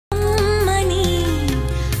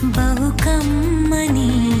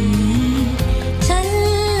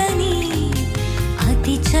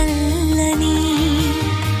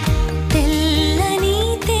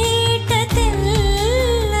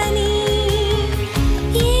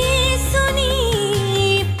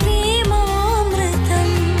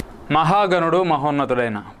మహాగణుడు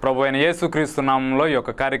మహోన్నతుడైన ప్రభు అయిన యేసుక్రీస్తు నామంలో ఈ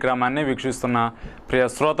యొక్క కార్యక్రమాన్ని వీక్షిస్తున్న ప్రియ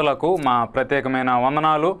శ్రోతలకు మా ప్రత్యేకమైన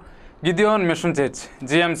వందనాలు. గిద్యోన్ మిషన్ చర్చ్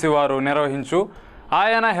జిఎంసి వారు నిర్వహించు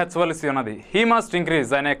ఆయన హెచ్చవలసి ఉన్నది, హీ మస్ట్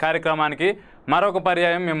ఇంక్రీజ్ అనే కార్యక్రమానికి మరొక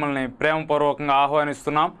పర్యాయం మిమ్మల్ని ప్రేమపూర్వకంగా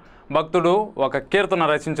ఆహ్వానిస్తున్నాం. భక్తుడు ఒక కీర్తన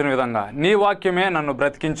రచించిన విధంగా నీ వాక్యమే నన్ను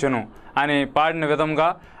బ్రతికించును అని పాడిన విధంగా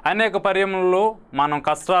అనేక పర్యములలో మనం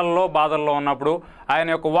కష్టాలలో బాధల్లో ఉన్నప్పుడు ఆయన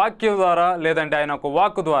యొక్క వాక్యం ద్వారా లేదంటే ఆయన యొక్క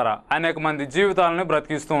వాక్కు ద్వారా అనేక మంది జీవితాలను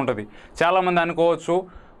బ్రతికిస్తూ ఉంటుంది. చాలామంది అనుకోవచ్చు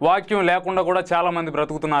వాక్యం లేకుండా కూడా చాలామంది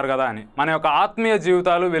బ్రతుకుతున్నారు కదా అని. మన యొక్క ఆత్మీయ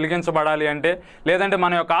జీవితాలు వెలిగించబడాలి అంటే లేదంటే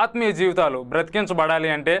మన యొక్క ఆత్మీయ జీవితాలు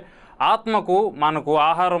బ్రతికించబడాలి అంటే ఆత్మకు మనకు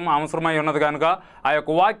ఆహారం అవసరమై ఉన్నది కనుక ఆ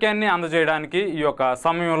యొక్క వాక్యాన్ని అందజేయడానికి ఈ యొక్క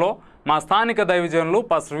సమయంలో మా స్థానిక దైవజనులు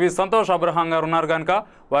పాస్టర్ వి సంతోష్ అబ్రహాం గారు ఉన్నారు కనుక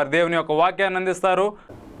వారు దేవుని యొక్క వాక్యాన్ని అందిస్తారు.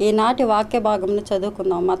 ఈనాటి వాక్య భాగంను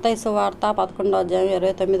చదువుకుందాం. మత్తయి సువార్త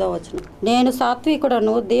 11:29. నేను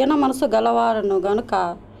సాత్వికుడను దీన మనసు గలవారను గనుక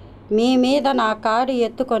మీ మీద నా కాడి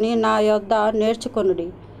ఎత్తుకొని నా యొద్ద నేర్చుకొనుడి,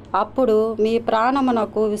 అప్పుడు మీ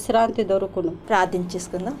ప్రాణమునకు విశ్రాంతి దొరుకును.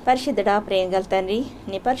 ప్రార్థించేసుకుందాం. పరిశుద్ధుడా, ప్రేమగల తండ్రి,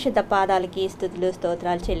 నీ పరిశుద్ధ పాదాలకి స్తుతులు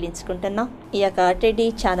స్తోత్రాలు చెల్లించుకుంటున్నాం. ఈ యొక్క టెడ్డీ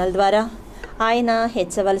ఛానల్ ద్వారా ఆయన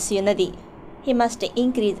హెచ్చవలసి ఉన్నది, హీ మస్ట్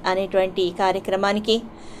ఇంక్రీజ్ అనేటువంటి కార్యక్రమానికి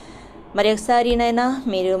మరొకసారినైనా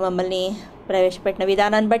మీరు మమ్మల్ని ప్రవేశపెట్టిన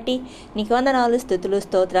విధానాన్ని బట్టి నీకు వందనాలు, స్తుతులు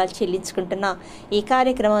స్తోత్రాలు చెల్లించుకుంటున్నా. ఈ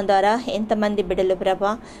కార్యక్రమం ద్వారా ఎంతమంది బిడ్డలు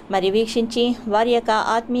ప్రభా మరి వీక్షించి వారి యొక్క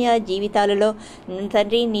ఆత్మీయ జీవితాలలో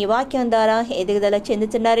తండ్రి నీ వాక్యం ద్వారా ఎదుగుదల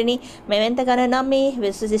చెందుతున్నారని మేమెంతగానో నమ్మి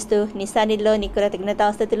విశ్వసిస్తూ నీ సన్నిధిలో నీ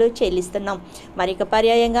కృతజ్ఞతాస్తుతులు చెల్లిస్తున్నాం. మరి ఇక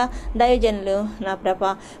పర్యాయంగా దైవజనులు నా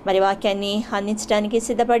ప్రభా మరి వాక్యాన్ని అందించడానికి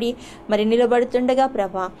సిద్ధపడి మరి నిలబడుతుండగా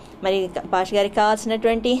ప్రభా మరి పాష గారికి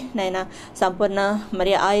కావాల్సినటువంటి నైనా సంపూర్ణ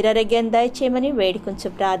మరి ఆయురారోగ్యాన్ని దయచేయమని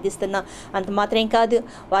వేడుకొంచెం ప్రార్థిస్తున్నా. అంత మాత్రం కాదు,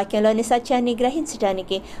 వాక్యంలోని సత్యాన్ని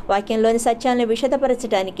గ్రహించడానికి, వాక్యంలోని సత్యాన్ని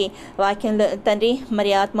విషదపరచడానికి, వాక్యంలో తండ్రి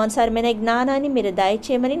మరి ఆత్మానుసారమైన జ్ఞానాన్ని మీరు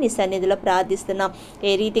దయచేయమని నీ సన్నిధిలో ప్రార్థిస్తున్నాం.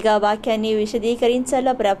 ఏ రీతిగా వాక్యాన్ని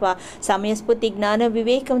విశదీకరించాలో ప్రభా సమయస్ఫూర్తి జ్ఞాన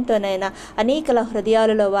వివేకంతోనైనా అనేకల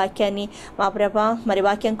హృదయాలలో వాక్యాన్ని మా ప్రభా మరి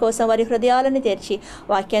వాక్యం కోసం వారి హృదయాలను తెరిచి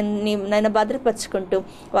వాక్యాన్ని నైనా భద్రపరుచుకుంటూ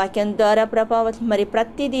వాక్యం ద్వారా ప్రభా మరి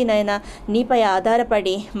ప్రతిదీనైనా నీపై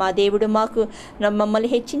ఆధారపడి మా దేవుడు మాకు మమ్మల్ని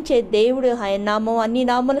హెచ్చించే దేవుడు, ఆయన నామం అన్ని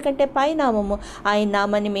నామముల కంటే పై నామము, ఆయన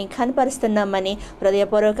నామాన్ని మేము కనపరుస్తున్నామని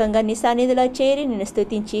హృదయపూర్వకంగా నీ సన్నిధిలో చేరి నేను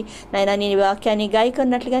స్తుతించి నైనా నీ వాక్యాన్ని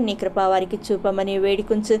గాయకున్నట్లుగా నీ కృప వారికి చూపమని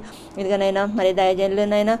వేడుకుంచు. ఇదిగోనైనా మరి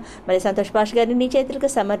దయజనులనైనా మరి సంతోష్ పాష గారిని నీ చేతులకు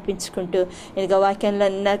సమర్పించుకుంటూ ఇదిగో వాక్యంలో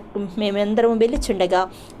మేమందరం వెళ్ళిచుండగా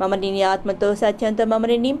మమ్మల్ని నీ ఆత్మతో సత్యంతో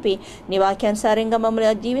మమ్మల్ని నింపి నీ వాక్యానుసారంగా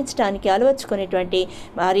మమ్మల్ని జీవించడానికి అలవర్చుకునేటువంటి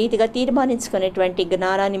ఆ రీతిగా తీర్మానించుకునేటువంటి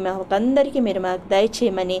జ్ఞానాన్ని అందరికీ మీరు మాకు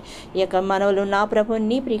దయచేయమని ఈ యొక్క మనవులు నా ప్రభు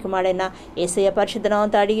నీ ప్రియకుమారైన యేసయ్య పరిశుద్ధ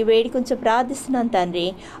నామముతో అడిగి వేడి కొంచెం ప్రార్థిస్తున్నాను తండ్రి,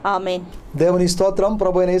 ఆమేన్. దేవుని స్తోత్రం.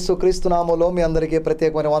 ప్రభు అయిన యేసుక్రీస్తు నామములో మీ అందరికీ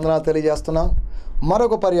ప్రత్యేకమైన వందనాలు తెలియజేస్తున్నాం.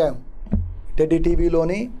 మరొక పర్యాయం టెడ్డీ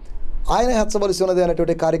టీవీలోని ఆయన హెచ్చవలసి ఉన్నది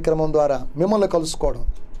అనేటువంటి కార్యక్రమం ద్వారా మిమ్మల్ని కలుసుకోవడం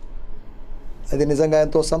అది నిజంగా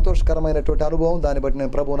ఎంతో సంతోషకరమైనటువంటి అనుభవం. దాన్ని బట్టి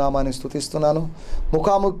నేను ప్రభు నామాన్ని స్తుతిస్తున్నాను.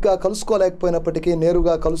 ముఖాముఖిగా కలుసుకోలేకపోయినప్పటికీ,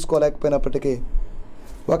 నేరుగా కలుసుకోలేకపోయినప్పటికీ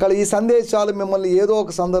ఒకవేళ ఈ సందేశాలు మిమ్మల్ని ఏదో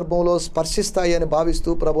ఒక సందర్భంలో స్పర్శిస్తాయి అని భావిస్తూ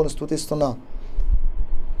ప్రభువును స్తుతిస్తున్నాం.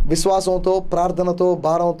 విశ్వాసంతో, ప్రార్థనతో,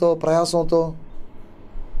 భారంతో, ప్రయాసంతో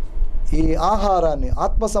ఈ ఆహారాన్ని,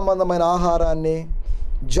 ఆత్మ సంబంధమైన ఆహారాన్ని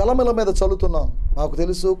జలముల మీద చల్లుతున్నాం. మాకు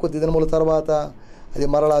తెలుసు కొద్ది దినముల తర్వాత అది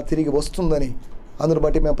మరలా తిరిగి వస్తుందని. అందును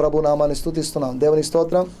బట్టి మేము ప్రభు నామాన్ని స్తుతిస్తున్నాం. దేవుని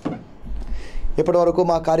స్తోత్రం. ఇప్పటి వరకు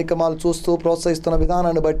మా కార్యక్రమాలు చూస్తూ ప్రోత్సహిస్తున్న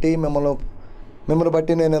విధానాన్ని బట్టి మిమ్మల్ని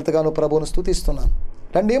బట్టి నేను ఎంతగానో ప్రభువును స్తుతిస్తున్నాను.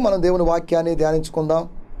 రండి మనం దేవుని వాక్యాన్ని ధ్యానించుకుందాం.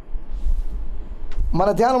 మన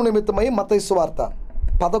ధ్యానం నిమిత్తమై మత్తయి సువార్త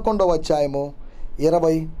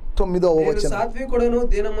 11:29. సాత్వికుడను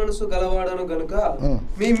దీన మనసు గలవాడను గనుక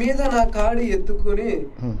మీ మీద నా కాడి ఎత్తుకుని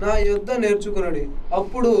నా యొద్ద నేర్చుకునడి,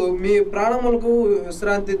 అప్పుడు మీ ప్రాణములకు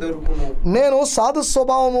విశ్రాంతి దొరుకును. నేను సాధు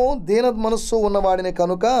స్వభావము దీన మనస్సు ఉన్నవాడిని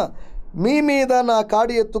కనుక మీ మీద నా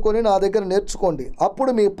కాడి ఎత్తుకొని నా దగ్గర నేర్చుకోండి,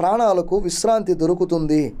 అప్పుడు మీ ప్రాణాలకు విశ్రాంతి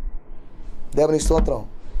దొరుకుతుంది. దేవుని స్తోత్రం.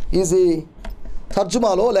 ఈజీ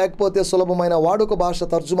తర్జుమాలో లేకపోతే సులభమైన వాడుక భాష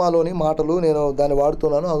తర్జుమాలోని మాటలు నేను దాన్ని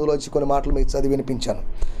వాడుతున్నాను. అందులో వచ్చి కొన్ని మాటలు మీకు చదివి వినిపించాను.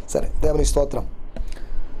 సరే, దేవుని స్తోత్రం.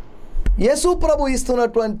 యేసు ప్రభు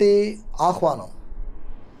ఇస్తున్నటువంటి ఆహ్వానం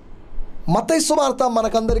మత్తయి సువార్త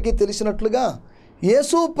మనకందరికీ తెలిసినట్లుగా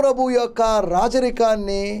యేసు ప్రభు యొక్క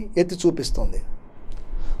రాజరికాన్ని ఎత్తి చూపిస్తుంది.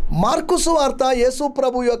 మార్కు సువార్త యేసు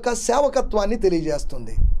ప్రభు యొక్క సేవకత్వాన్ని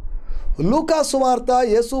తెలియజేస్తుంది. లూకా సువార్త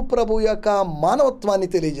యేసు ప్రభు యొక్క మానవత్వాన్ని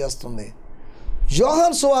తెలియజేస్తుంది.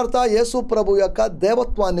 యోహాను సువార్త యేసు ప్రభు యొక్క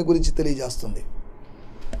దేవత్వాన్ని గురించి తెలియజేస్తుంది.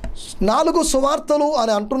 4 సువార్తలు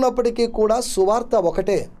అని అంటున్నప్పటికీ కూడా సువార్త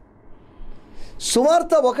ఒకటే.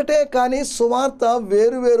 సువార్త ఒకటే, కానీ సువార్త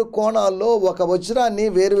వేరువేరు కోణాల్లో, ఒక వజ్రాన్ని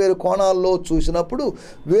వేరువేరు కోణాల్లో చూసినప్పుడు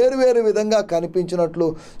వేరువేరు విధంగా కనిపించినట్లు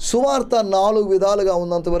సువార్త 4 విధాలుగా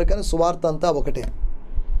ఉన్నంతవరకు కానీ సువార్త అంతా ఒకటే.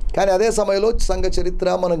 కానీ అదే సమయంలో సంఘ చరిత్ర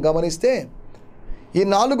మనం గమనిస్తే ఈ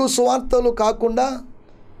 4 సువార్తలు కాకుండా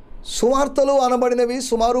సువార్తలు అనబడినవి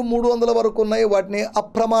సుమారు 300 వరకు ఉన్నాయి. వాటిని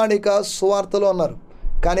అప్రమాణిక సువార్తలు అన్నారు.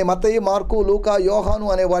 కానీ మత్తయి, మార్కు, లూకా, యోహాను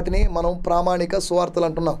అనే వాటిని మనం ప్రామాణిక సువార్తలు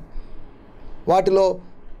అంటున్నాం. వాటిలో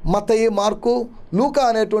మత్తయి, మార్కు, లూకా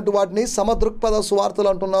అనేటువంటి వాటిని సమదృక్పథ సువార్తలు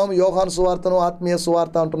అంటున్నాం. యోహాను సువార్తను ఆత్మీయ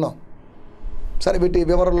సువార్త అంటున్నాం. సరే, వీటి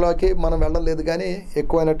వివరణలోకి మనం వెళ్ళలేదు, కానీ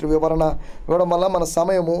ఎక్కువైనట్టు వివరణ ఇవ్వడం వల్ల మన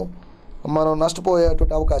సమయము మనం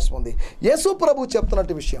నష్టపోయేటువంటి అవకాశం ఉంది. యేసు ప్రభు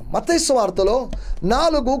చెప్తున్నట్టు విషయం మత్తయి సువార్తలో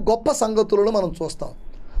 4 గొప్ప సంగతులను మనం చూస్తాం.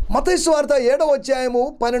 మత్తయి సువార్త 7వ అధ్యాయము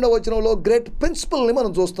 12వ వచనంలో గ్రేట్ ప్రిన్సిపల్ని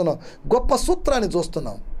మనం చూస్తున్నాం, గొప్ప సూత్రాన్ని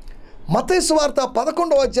చూస్తున్నాం. మత్తయి సువార్త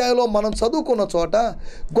 11వ అధ్యాయంలో మనం చదువుకున్న చోట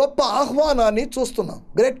గొప్ప ఆహ్వానాన్ని చూస్తున్నాం,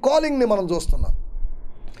 గ్రేట్ కాలింగ్ని మనం చూస్తున్నాం.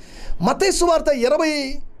 మత్తయి సువార్త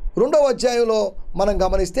 22వ అధ్యాయంలో మనం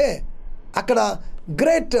గమనిస్తే అక్కడ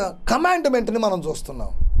గ్రేట్ కమాండ్మెంట్ని మనం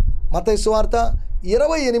చూస్తున్నాం. మత్తయి సువార్త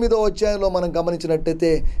 28వ అధ్యాయంలో మనం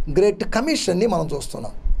గమనించినట్టయితే గ్రేట్ కమిషన్ని మనం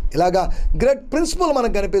చూస్తున్నాం. ఇలాగా గ్రేట్ ప్రిన్సిపల్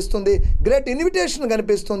మనకు కనిపిస్తుంది, గ్రేట్ ఇన్విటేషన్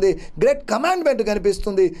కనిపిస్తుంది, గ్రేట్ కమాండ్మెంట్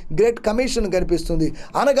కనిపిస్తుంది, గ్రేట్ కమిషన్ కనిపిస్తుంది.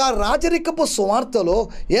 అనగా రాజరికపు సువార్తలో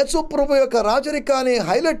యేసు ప్రభు యొక్క రాజరికాన్ని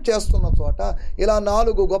హైలైట్ చేస్తున్న చోట ఇలా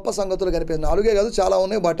 4 గొప్ప సంగతులు కనిపిస్తుంది. 4 కాదు, చాలా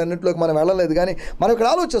ఉన్నాయి, వాటన్నింటిలోకి మనం వెళ్ళలేదు. కానీ మనం ఇక్కడ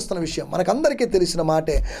ఆలోచిస్తున్న విషయం మనకందరికీ తెలిసిన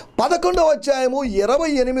మాటే. 11వ అధ్యాయము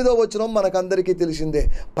 28వ వచనం మనకందరికీ తెలిసిందే.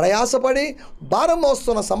 ప్రయాసపడి భారం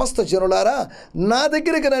మోస్తున్న సమస్త జనులారా నా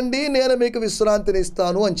దగ్గరికి రండి, నేను మీకు విశ్రాంతిని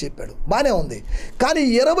ఇస్తాను అని చెప్పాడు. బాగానే ఉంది. కానీ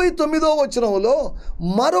 29వ వచనంలో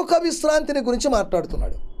మరొక విశ్రాంతిని గురించి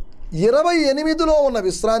మాట్లాడుతున్నాడు. 28లో ఉన్న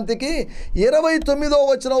విశ్రాంతికి 29వ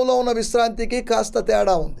వచనంలో ఉన్న విశ్రాంతికి కాస్త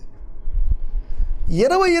తేడా ఉంది.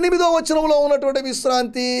 28వ వచనంలో ఉన్నటువంటి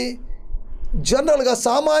విశ్రాంతి జనరల్గా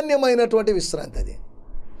సామాన్యమైనటువంటి విశ్రాంతి అది.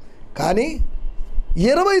 కానీ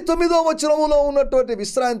 29వ వచనంలో ఉన్నటువంటి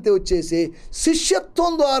విశ్రాంతి వచ్చేసి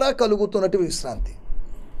శిష్యత్వం ద్వారా కలుగుతున్నటువంటి విశ్రాంతి.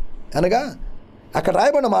 అనగా అక్కడ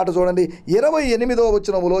రాయబడిన మాట చూడండి, 28వ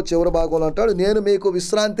వచనంలో చివరి భాగంలో అంటాడు, నేను మీకు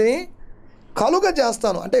విశ్రాంతిని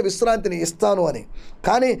కలుగజేస్తాను, అంటే విశ్రాంతిని ఇస్తాను అని.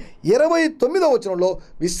 కానీ 29వ వచనంలో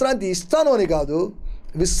విశ్రాంతి ఇస్తాను అని కాదు,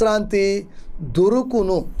 విశ్రాంతి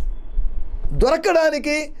దొరుకును.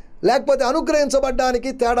 దొరకడానికి లేకపోతే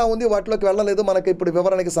అనుగ్రహించబడ్డానికి తేడా ఉంది. వాటిలోకి వెళ్ళలేదు, మనకి ఇప్పుడు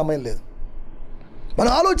వివరణకి సమయం లేదు.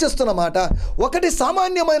 మనం ఆలోచిస్తున్న మాట ఒకటి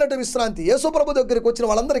సామాన్యమైనటువంటి విశ్రాంతి. యేసు ప్రభు దగ్గరికి వచ్చిన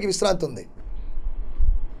వాళ్ళందరికీ విశ్రాంతి ఉంది.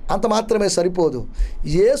 అంత మాత్రమే సరిపోదు.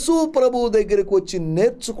 యేసు ప్రభు దగ్గరికి వచ్చి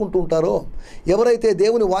నేర్చుకుంటుంటారో, ఎవరైతే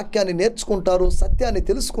దేవుని వాక్యాన్ని నేర్చుకుంటారో, సత్యాన్ని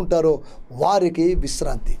తెలుసుకుంటారో వారికి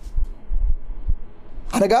విశ్రాంతి.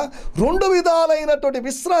 అనగా 2 విధాలైనటువంటి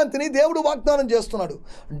విశ్రాంతిని దేవుడు వాగ్దానం చేస్తున్నాడు.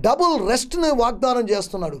 డబుల్ రెస్ట్ని వాగ్దానం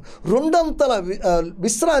చేస్తున్నాడు. 2 అంతల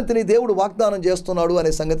విశ్రాంతిని దేవుడు వాగ్దానం చేస్తున్నాడు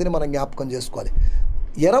అనే సంగతిని మనం జ్ఞాపకం చేసుకోవాలి.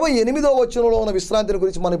 28వ వచనంలో ఉన్న విశ్రాంతిని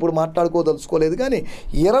గురించి మనం ఇప్పుడు మాట్లాడుకోదలుచుకోలేదు. కానీ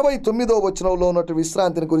 29వ వచనంలో ఉన్నటువంటి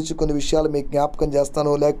విశ్రాంతిని గురించి కొన్ని విషయాలు మీకు జ్ఞాపకం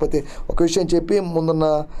చేస్తాను. లేకపోతే ఒక విషయం చెప్పి ముందున్న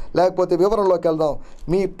లేకపోతే వివరంలోకి వెళ్దాం.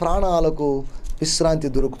 మీ ప్రాణాలకు విశ్రాంతి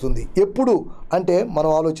దొరుకుతుంది. ఎప్పుడు అంటే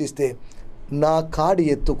మనం ఆలోచిస్తే నా కాడి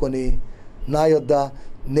ఎత్తుకొని నా యొద్ద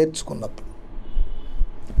నేర్చుకున్నప్పుడు.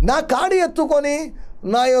 నా కాడి ఎత్తుకొని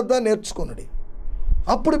నా యొద్ద నేర్చుకున్నది,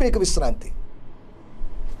 అప్పుడు మీకు విశ్రాంతి.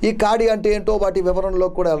 ఈ కాడి అంటే ఏంటో వాటి వివరణలో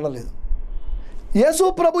కూడా వెళ్ళలేదు. యేసు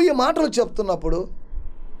ప్రభు ఈ మాటలు చెప్తున్నప్పుడు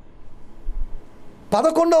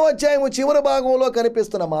 11వ అధ్యాయము చివరి భాగంలో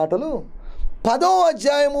కనిపిస్తున్న మాటలు 10వ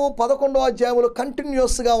అధ్యాయము 11వ అధ్యాయంలో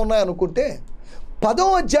కంటిన్యూస్గా ఉన్నాయనుకుంటే 10వ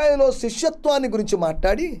అధ్యాయంలో శిష్యత్వాన్ని గురించి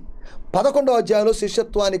మాట్లాడి 11వ అధ్యాయంలో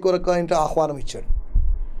శిష్యత్వాన్ని కొరకు ఆహ్వానం ఇచ్చాడు.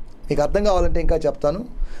 మీకు అర్థం కావాలంటే ఇంకా చెప్తాను.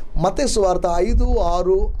 మత్తయి సువార్త 5,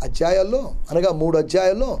 6 అధ్యాయాల్లో అనగా 3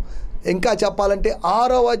 అధ్యాయాల్లో, ఇంకా చెప్పాలంటే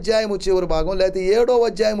 6వ అధ్యాయము చివరి భాగం లేకపోతే 7వ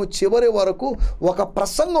అధ్యాయము చివరి వరకు ఒక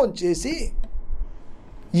ప్రసంగం చేసి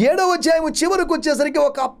 7వ అధ్యాయము చివరికి వచ్చేసరికి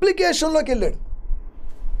ఒక అప్లికేషన్లోకి వెళ్ళాడు.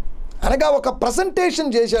 అనగా ఒక ప్రజెంటేషన్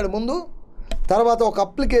చేశాడు ముందు, తర్వాత ఒక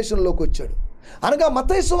అప్లికేషన్లోకి వచ్చాడు. అనగా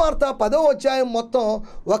మత్తయి సువార్త 10వ అధ్యాయం మొత్తం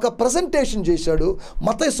ఒక ప్రజెంటేషన్ చేశాడు.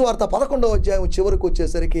 మత్తయి సువార్త 11వ అధ్యాయం చివరికి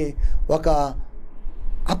వచ్చేసరికి ఒక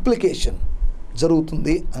అప్లికేషన్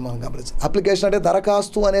జరుగుతుంది అని మనం గమనించాలి. అప్లికేషన్ అంటే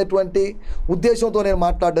దరఖాస్తు అనేటువంటి ఉద్దేశంతో నేను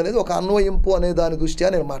మాట్లాడడం అనేది, ఒక అన్వయింపు అనే దాని దృష్ట్యా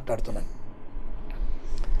నేను మాట్లాడుతున్నాను.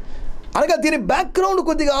 అనగా దీని బ్యాక్గ్రౌండ్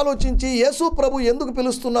కొద్దిగా ఆలోచించి యేసు ప్రభు ఎందుకు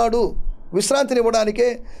పిలుస్తున్నాడు, విశ్రాంతిని ఇవ్వడానికే,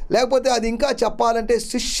 లేకపోతే అది ఇంకా చెప్పాలంటే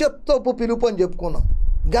శిష్యత్వపు పిలుపు అని చెప్పుకున్నాం.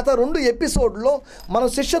 గత 2 ఎపిసోడ్లో మనం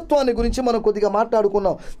శిష్యత్వాన్ని గురించి మనం కొద్దిగా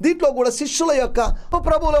మాట్లాడుకున్నాం. దీంట్లో కూడా శిష్యుల యొక్క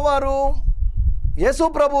యేసు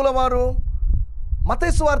ప్రభువుల వారు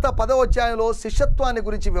మత్తయి సువార్త 10వ అధ్యాయంలో శిష్యత్వాన్ని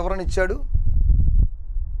గురించి వివరణ ఇచ్చాడు.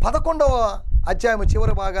 11వ అధ్యాయం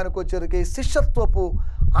చివరి భాగానికి వచ్చేసరికి శిష్యత్వపు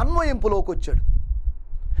అన్వయింపులోకి వచ్చాడు.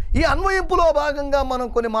 ఈ అన్వయింపులో భాగంగా మనం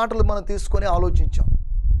కొన్ని మాటలు మనం తీసుకొని ఆలోచించాం.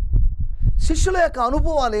 శిష్యుల యొక్క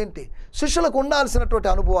అనుభవాలు ఏంటి, శిష్యులకు ఉండాల్సినటువంటి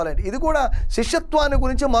అనుభవాలు ఏంటి. ఇది కూడా శిష్యత్వాన్ని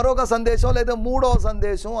గురించి మరొక సందేశం లేదా 3వ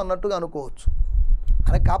సందేశం అన్నట్టుగా అనుకోవచ్చు.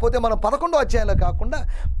 అని కాకపోతే మనం 11వ అధ్యాయంలో కాకుండా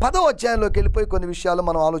 10వ అధ్యాయంలోకి వెళ్ళిపోయి కొన్ని విషయాలు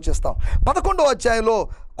మనం ఆలోచిస్తాం. 11వ అధ్యాయంలో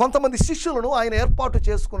కొంతమంది శిష్యులను ఆయన ఏర్పాటు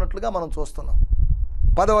చేసుకున్నట్లుగా మనం చూస్తున్నాం.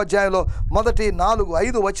 10వ అధ్యాయంలో మొదటి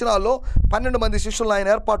 4-5 వచనాల్లో 12 మంది శిష్యులను ఆయన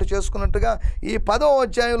ఏర్పాటు చేసుకున్నట్టుగా ఈ 10వ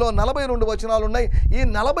అధ్యాయంలో 42 వచనాలు ఉన్నాయి. ఈ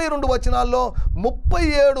 42 వచనాల్లో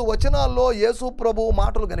 37 వచనాల్లో యేసు ప్రభువు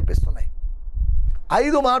మాటలు కనిపిస్తున్నాయి.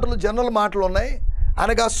 5 మాటలు జనరల్ మాటలు ఉన్నాయి,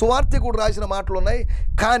 అనగా సువార్తికుడు రాసిన మాటలు ఉన్నాయి.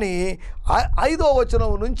 కానీ 5వ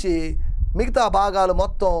వచనం నుంచి మిగతా భాగాలు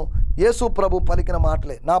మొత్తం యేసు ప్రభు పలికిన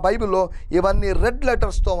మాటలే. నా బైబిల్లో ఇవన్నీ రెడ్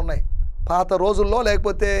లెటర్స్తో ఉన్నాయి. పాత రోజుల్లో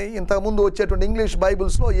లేకపోతే ఇంతకుముందు వచ్చేటువంటి ఇంగ్లీష్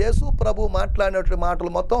బైబిల్స్లో యేసు ప్రభు మాట్లాడినటువంటి మాటలు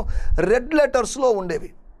మొత్తం రెడ్ లెటర్స్లో ఉండేవి.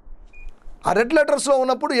 ఆ రెడ్ లెటర్స్లో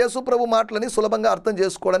ఉన్నప్పుడు యేసు ప్రభు మాటలని సులభంగా అర్థం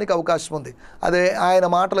చేసుకోవడానికి అవకాశం ఉంది. అదే ఆయన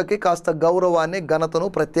మాటలకి కాస్త గౌరవాన్ని, ఘనతను,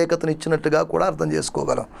 ప్రత్యేకతను ఇచ్చినట్టుగా కూడా అర్థం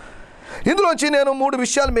చేసుకోగలం. ఇందులోంచి నేను 3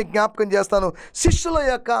 విషయాలు మీకు జ్ఞాపకం చేస్తాను. శిష్యుల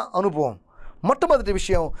యొక్క అనుభవం. మొట్టమొదటి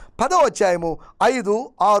విషయం 10వ అధ్యాయము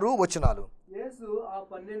 5-6 వచనాలు. యేసు ఆ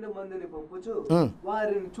 12 మందిని పంపుచు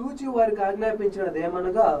వారిని చూచి వారికి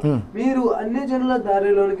ఆజ్ఞాపించినదేమనగా, మీరు అన్యజనుల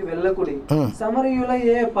దారిలోనికి వెళ్ళకుడి, సమరయుల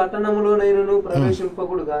ఏ పట్టణంలోనైనను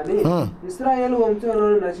ప్రవేశింపకుడు గాని ఇశ్రాయేలు వంశంలో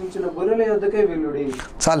నశించిన గొర్రెల యొద్దకే వెళ్ళుడి.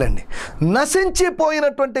 చాలండి,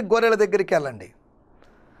 నశించిపోయినటువంటి గొర్రెల దగ్గరికి వెళ్ళండి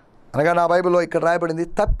అనగా నా బైబిల్లో ఇక్కడ రాయబడింది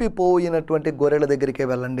తప్పిపోయినటువంటి గొర్రెల దగ్గరికే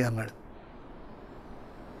వెళ్ళండి అన్నాడు.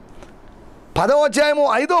 10వ అధ్యాయము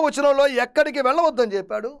 5వ వచనంలో ఎక్కడికి వెళ్ళవద్దని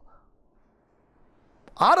చెప్పాడు.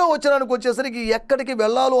 6వ వచనానికి వచ్చేసరికి ఎక్కడికి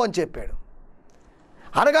వెళ్ళాలో అని చెప్పాడు.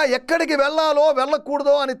 అనగా ఎక్కడికి వెళ్ళాలో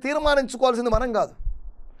వెళ్ళకూడదో అని తీర్మానించుకోవాల్సింది మనం కాదు.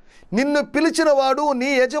 నిన్ను పిలిచిన వాడు, నీ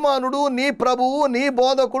యజమానుడు, నీ ప్రభువు, నీ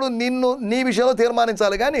బోధకుడు నీ విషయంలో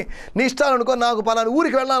తీర్మానించాలి. కానీ నీ ఇష్టాలు అనుకో, నాకు పలాని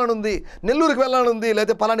ఊరికి వెళ్ళాలని ఉంది, నెల్లూరుకి వెళ్ళాలని ఉంది,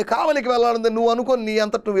 లేకపోతే పలాని కావలికి వెళ్ళాలని ఉంది, నువ్వు అనుకొని నీ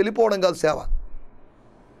అంతటి నువ్వు వెళ్ళిపోవడం కాదు సేవ.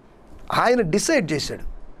 ఆయన డిసైడ్ చేశాడు.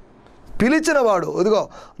 పిలిచినవాడు, ఇదిగో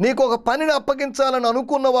నీకు ఒక పనిని అప్పగించాలని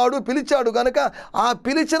అనుకున్నవాడు పిలిచాడు కనుక ఆ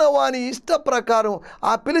పిలిచిన వాని ఇష్ట ప్రకారం,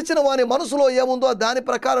 ఆ పిలిచిన వాని మనసులో ఏముందో దాని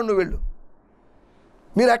ప్రకారం నువ్వు వెళ్ళు.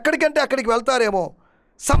 మీరు ఎక్కడికంటే అక్కడికి వెళ్తారేమో,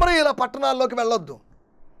 సమరయుల పట్టణాల్లోకి వెళ్ళొద్దు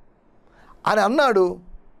అని అన్నాడు.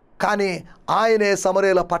 కానీ ఆయనే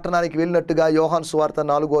సమరయుల పట్టణానికి వెళ్ళినట్టుగా యోహాను సువార్త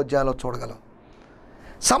 4వ అధ్యాయంలో చూడగలం.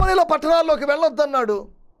 సమరయుల పట్టణాల్లోకి వెళ్ళొద్దు అన్నాడు.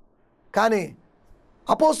 కానీ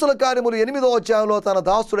అపోస్తుల కార్యములు 8వ అధ్యాయంలో తన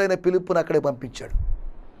దాసుడైన ఫిలిప్పును అక్కడికి పంపించాడు.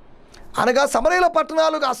 అనగా సమరయుల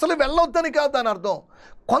పట్టణాలకు అసలు వెళ్ళొద్దని కాదు దాని అర్థం.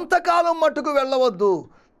 కొంతకాలం మట్టుకు వెళ్ళవద్దు,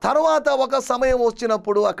 తర్వాత ఒక సమయం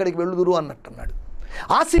వచ్చినప్పుడు అక్కడికి వెళ్ళుదురు అన్నట్టున్నాడు.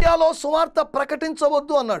 ఆసియాలో సువార్త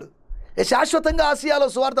ప్రకటించవద్దు అన్నాడు. శాశ్వతంగా ఆసియాలో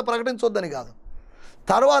సువార్త ప్రకటించవద్దని కాదు.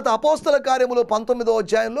 తర్వాత అపోస్తల కార్యములు 19వ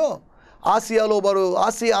అధ్యాయంలో ఆసియాలో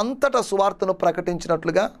ఆసియా అంతటా సువార్తను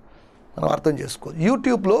ప్రకటించినట్లుగా మనం అర్థం చేసుకోవాలి.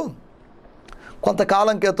 యూట్యూబ్లో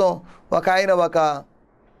కొంతకాలం క్రితం ఒక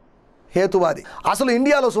హేతువాది అసలు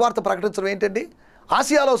ఇండియాలో సువార్త ప్రకటించడం ఏంటండి,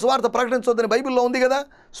 ఆసియాలో సువార్త ప్రకటించవద్దని బైబిల్లో ఉంది కదా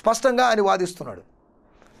స్పష్టంగా అని వాదిస్తున్నాడు.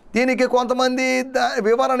 దీనికి కొంతమంది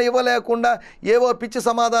వివరణ ఇవ్వలేకుండా ఏవో పిచ్చి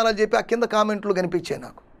సమాధానాలు చెప్పి ఆ కింద కామెంట్లు కనిపించాయి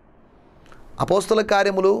నాకు. అపోస్తల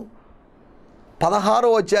కార్యములు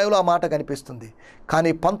 16వ అధ్యాయంలో ఆ మాట కనిపిస్తుంది.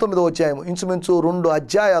 కానీ 19వ అధ్యాయం ఇంచుమించు 2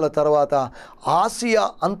 అధ్యాయాల తర్వాత ఆసియా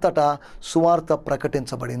అంతటా సువార్త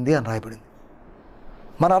ప్రకటించబడింది అని రాయబడింది.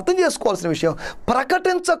 మనం అర్థం చేసుకోవాల్సిన విషయం,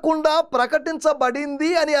 ప్రకటించకుండా ప్రకటించబడింది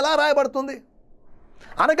అని ఎలా రాయబడుతుంది?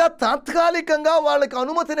 అనగా తాత్కాలికంగా వాళ్ళకి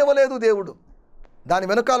అనుమతినివ్వలేదు దేవుడు. దాని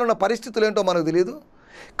వెనకాల ఉన్న పరిస్థితులు ఏంటో మనకు తెలియదు.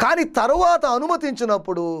 కానీ తరువాత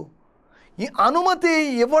అనుమతించినప్పుడు ఈ అనుమతి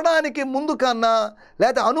ఇవ్వడానికి ముందు కన్నా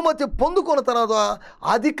లేకపోతే అనుమతి పొందుకున్న తర్వాత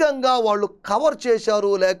అధికంగా వాళ్ళు కవర్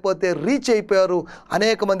చేశారు, లేకపోతే రీచ్ అయిపోయారు,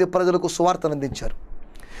 అనేక మంది ప్రజలకు సువార్తను అందించారు.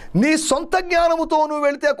 నీ సొంత జ్ఞానముతో నువ్వు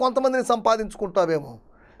వెళితే కొంతమందిని సంపాదించుకుంటావేమో,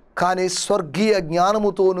 కానీ స్వర్గీయ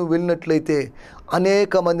జ్ఞానముతో నువ్వు వెళ్ళినట్లయితే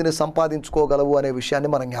అనేక మందిని సంపాదించుకోగలవు అనే విషయాన్ని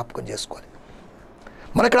మనం జ్ఞాపకం చేసుకోవాలి.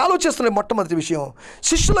 మనకి ఆలోచిస్తున్న మొట్టమొదటి విషయం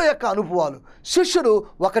శిష్యుల యొక్క అనుభవాలు. శిష్యుడు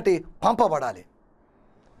ఒకటి పంపబడాలి.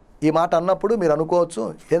 ఈ మాట అన్నప్పుడు మీరు అనుకోవచ్చు,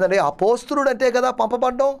 ఏంటంటే అపోస్తులుడు అంటే కదా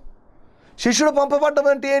పంపబడ్డం, శిష్యుడు పంపబడ్డం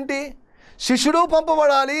అంటే ఏంటి? శిష్యుడు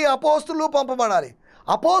పంపబడాలి, అపోస్తులు పంపబడాలి.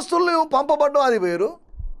 అపోస్తులు పంపబడ్డం అది వేరు,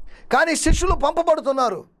 కానీ శిష్యులు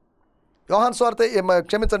పంపబడుతున్నారు. యోహాను సువార్త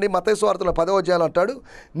క్షమించండి మత్తయి సువార్తలో 10వ అధ్యాయంలో అంటాడు,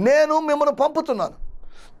 నేను మిమ్మల్ని పంపుతున్నాను,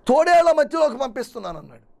 తోడేళ్ల మధ్యలోకి పంపిస్తున్నాను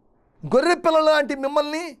అన్నాడు. గొర్రె పిల్లల లాంటి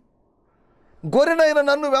మిమ్మల్ని, గొర్రెనైన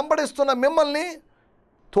నన్ను వెంబడిస్తున్న మిమ్మల్ని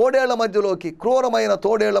తోడేళ్ల మధ్యలోకి, క్రూరమైన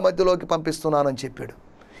తోడేళ్ల మధ్యలోకి పంపిస్తున్నానని చెప్పాడు.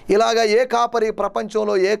 ఇలాగా ఏ కాపరి,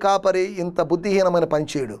 ప్రపంచంలో ఏ కాపరి ఇంత బుద్ధిహీనమైన పని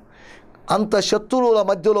చేయడు. అంత శత్రువుల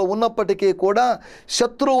మధ్యలో ఉన్నప్పటికీ కూడా,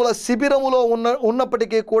 శత్రువుల శిబిరములో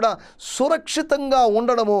ఉన్నప్పటికీ కూడా సురక్షితంగా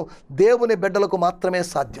ఉండడము దేవుని బిడ్డలకు మాత్రమే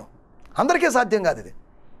సాధ్యం. అందరికీ సాధ్యం కాదు ఇది.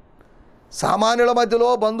 సామాన్యుల మధ్యలో,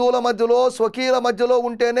 బంధువుల మధ్యలో, స్వకీయుల మధ్యలో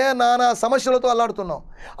ఉంటేనే నానా సమస్యలతో అల్లాడుతున్నాం.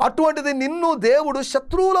 అటువంటిది నిన్ను దేవుడు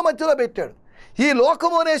శత్రువుల మధ్యలో పెట్టాడు. ఈ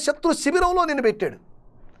లోకము అనే శత్రు శిబిరంలో నిన్ను పెట్టాడు.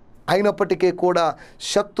 అయినప్పటికీ కూడా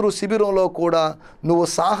శత్రు శిబిరంలో కూడా నువ్వు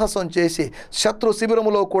సాహసం చేసి శత్రు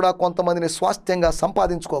శిబిరంలో కూడా కొంతమందిని స్వాస్థ్యంగా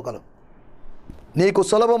సంపాదించుకోగలవు. నీకు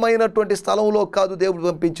సులభమైనటువంటి స్థలంలో కాదు దేవుడు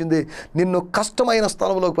పంపించింది, నిన్ను కష్టమైన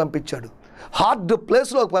స్థలంలోకి పంపించాడు. హార్డ్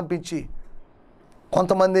ప్లేస్లోకి పంపించి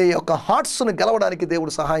కొంతమంది యొక్క హార్ట్స్ను గెలవడానికి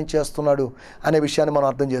దేవుడు సహాయం చేస్తున్నాడు అనే విషయాన్ని మనం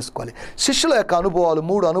అర్థం చేసుకోవాలి. శిష్యుల యొక్క అనుభవాలు,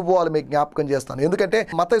 3 అనుభవాలు మీకు జ్ఞాపకం చేస్తాను. ఎందుకంటే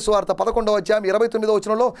మత్తయి సువార్త 11వ అధ్యాయం 29వ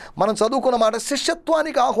వచనంలో మనం చదువుకున్న మాట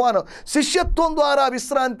శిష్యత్వానికి ఆహ్వానం, శిష్యత్వం ద్వారా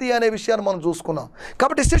విశ్రాంతి అనే విషయాన్ని మనం చూసుకున్నాం.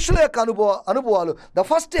 కాబట్టి శిష్యుల యొక్క అనుభవాలు, the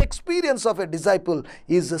first experience of a disciple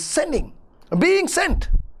is sending, being cent.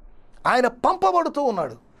 ఆయన పంపబడుతూ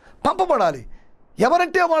ఉన్నాడు. పంపబడాలి.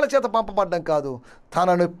 ఎవరంటే వాళ్ళ చేత పంపబడ్డం కాదు,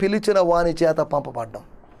 తనను పిలిచిన వాని చేత పంపబడ్డం.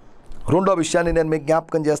 రెండో విషయాన్ని నేను మీకు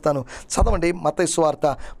జ్ఞాపకం చేస్తాను. చదవండి మత్తయి సువార్త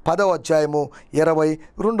 10వ అధ్యాయము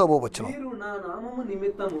 22వ వచనం. మీరు నా నామము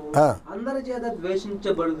నిమిత్తము అందరి చేత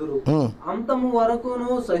ద్వేషించబడుదురు, అంతము వరకును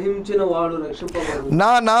సహించిన వాడు రక్షింపబడును.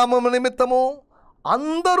 నా నామము నిమిత్తము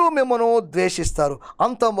అందరూ మిమ్మను ద్వేషిస్తారు,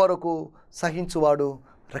 అంతం వరకు సహించువాడు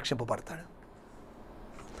రక్షింపబడతాడు.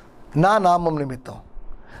 నా నామం నిమిత్తం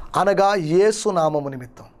అనగా యేసు నామము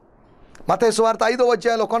నిమిత్తం. మత్తయి సువార్త 5వ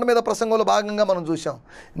అధ్యాయంలో కొండ మీద ప్రసంగంలో భాగంగా మనం చూసాం.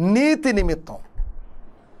 నీతి నిమిత్తం,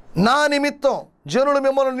 నా నిమిత్తం జనులు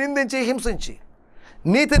మిమ్మల్ని నిందించి హింసించి,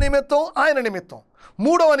 నీతి నిమిత్తం, ఆయన నిమిత్తం.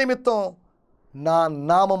 3వ నిమిత్తం నా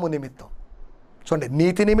నామము నిమిత్తం. చూడండి,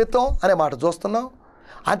 నీతి నిమిత్తం అనే మాట చూస్తున్నాం.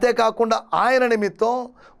 అంతేకాకుండా ఆయన నిమిత్తం,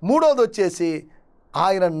 3వది వచ్చేసి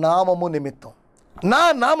ఆయన నామము నిమిత్తం. నా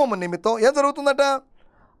నామము నిమిత్తం ఏం జరుగుతుందట?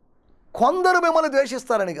 కొందరు మిమ్మల్ని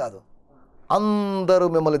ద్వేషిస్తారని కాదు, అందరూ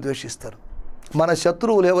మిమ్మల్ని ద్వేషిస్తారు. మన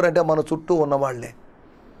శత్రువులు ఎవరంటే మన చుట్టూ ఉన్నవాళ్లే.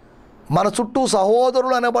 మన చుట్టూ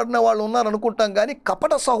సహోదరులు అనబడిన వాళ్ళు ఉన్నారు అనుకుంటాం, కానీ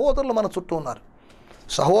కపట సహోదరులు మన చుట్టూ ఉన్నారు.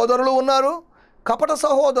 సహోదరులు ఉన్నారు, కపట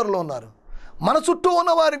సహోదరులు ఉన్నారు. మన చుట్టూ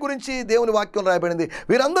ఉన్న వారి గురించి దేవుని వాక్యం రాయబడింది.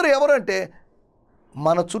 వీరందరూ ఎవరంటే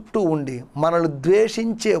మన చుట్టూ ఉండి మనల్ని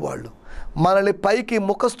ద్వేషించేవాళ్ళు, మనల్ని పైకి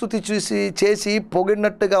ముఖస్థుతి చేసి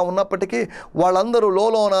పొగిడినట్టుగా ఉన్నప్పటికీ వాళ్ళందరూ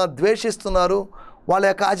లోలోన ద్వేషిస్తున్నారు. వాళ్ళ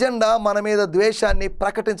యొక్క అజెండా మన మీద ద్వేషాన్ని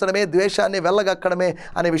ప్రకటించడమే, ద్వేషాన్ని వెళ్ళగక్కడమే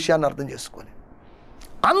అనే విషయాన్ని అర్థం చేసుకోవాలి.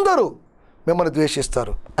 అందరూ మిమ్మల్ని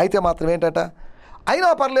ద్వేషిస్తారు. అయితే మాత్రం ఏంటట,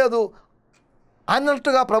 అయినా పర్లేదు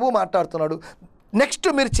అన్నట్టుగా ప్రభు మాట్లాడుతున్నాడు. నెక్స్ట్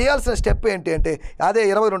మీరు చేయాల్సిన స్టెప్ ఏంటి అంటే అదే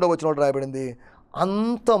 22వ వచనంలో రాయబడింది,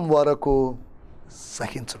 అంతం వరకు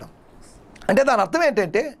సహించడం. అంటే దాని అర్థం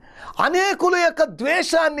ఏంటంటే అనేకుల యొక్క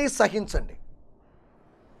ద్వేషాన్ని సహించండి.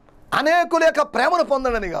 అనేకుల యొక్క ప్రేమను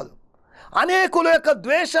పొందండి కాదు, అనేకుల యొక్క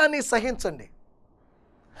ద్వేషాన్ని సహించండి.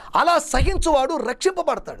 అలా సహించువాడు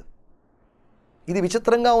రక్షింపబడతాడు. ఇది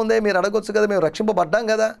విచిత్రంగా ఉందే, మీరు అడగొచ్చు కదా, మేము రక్షింపబడ్డాం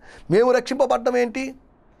కదా. మేము రక్షింపబడ్డం ఏంటి?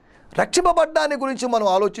 రక్షింపబడ్డాన్ని గురించి మనం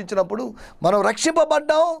ఆలోచించినప్పుడు మనం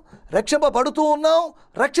రక్షింపబడ్డాం, రక్షింపబడుతూ ఉన్నాం,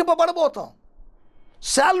 రక్షింపబడబోతాం.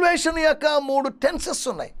 సాల్వేషన్ యొక్క 3 టెన్సెస్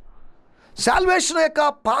ఉన్నాయి. సాల్వేషన్ యొక్క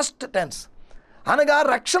పాస్ట్ టెన్స్ అనగా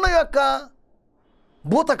రక్షణ యొక్క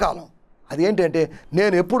భూతకాలం. అది ఏంటంటే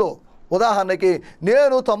నేను ఎప్పుడో, ఉదాహరణకి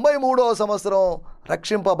నేను 93వ సంవత్సరం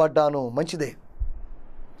రక్షింపబడ్డాను, మంచిదే.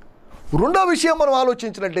 రెండో విషయం మనం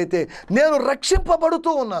ఆలోచించినట్లయితే నేను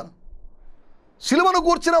రక్షింపబడుతూ ఉన్నాను. సిలువను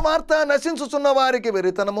గూర్చిన వార్త నశించుచున్న వారికి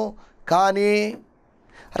వెరితనము, కానీ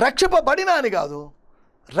రక్షింపబడినా అని కాదు,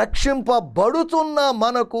 రక్షింపబడుతున్న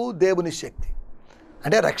మనకు దేవుని శక్తి.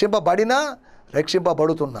 అంటే రక్షింపబడినా,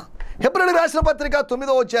 రక్షింపబడుతున్నా. హెబ్రీయులకు రాసిన పత్రిక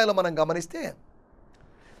 9వ అధ్యాయంలో మనం గమనిస్తే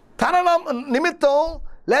తన నిమిత్తం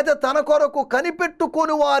లేదా తన కొరకు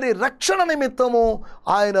కనిపెట్టుకొని వారి రక్షణ నిమిత్తము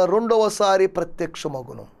ఆయన రెండవసారి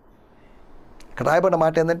ప్రత్యక్షమగును. ఇక్కడ రాయబడిన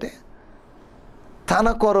మాట ఏంటంటే తన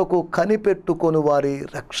కొరకు కనిపెట్టుకొని వారి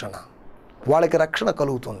రక్షణ, వాళ్ళకి రక్షణ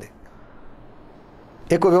కలుగుతుంది.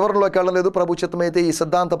 ఎక్కువ వివరణలోకి వెళ్ళలేదు. ప్రభు చిత్తమైతే ఈ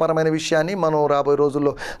సిద్ధాంతపరమైన విషయాన్ని మనం రాబోయే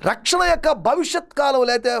రోజుల్లో రక్షణ యొక్క భవిష్యత్ కాలం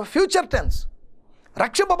లేదా ఫ్యూచర్ టెన్స్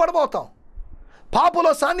రక్షింపబడబోతాం. పాపుల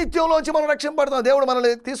సాన్నిధ్యంలోంచి మనం రక్షింపబడతాం. దేవుడు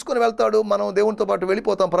మనల్ని తీసుకుని వెళ్తాడు, మనం దేవునితో పాటు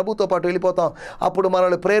వెళ్ళిపోతాం, ప్రభుతో పాటు వెళ్ళిపోతాం. అప్పుడు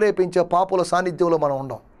మనల్ని ప్రేరేపించే పాపుల సాన్నిధ్యంలో మనం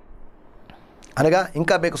ఉండం. అనగా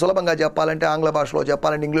ఇంకా మీకు సులభంగా చెప్పాలంటే, ఆంగ్ల భాషలో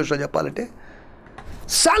చెప్పాలంటే, ఇంగ్లీష్లో చెప్పాలంటే,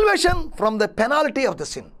 salvation from the penalty of the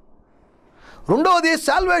sin. రెండవది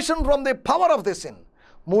salvation from the power of the sin.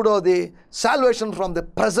 మూడవది salvation from the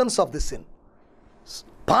presence of the sin.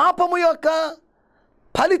 పాపము యొక్క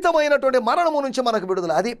ఫలితమైనటువంటి మరణము నుంచి మనకు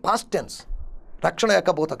విడుదల. అది పాస్ట్ టెన్స్, రక్షణ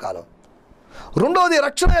యొక్క భూతకాలం. రెండవది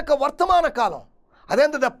రక్షణ యొక్క వర్తమాన కాలం,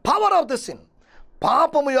 అదేంటంటే పవర్ ఆఫ్ ది సిన్.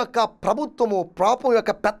 పాపము యొక్క ప్రభుత్వము, పాపం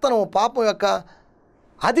యొక్క పెత్తనము, పాపం యొక్క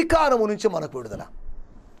అధికారము నుంచి మనకు విడుదల.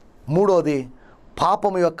 మూడవది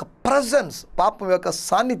పాపము యొక్క ప్రజెన్స్, పాపం యొక్క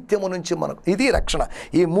సాన్నిధ్యము నుంచి మనకు, ఇది రక్షణ.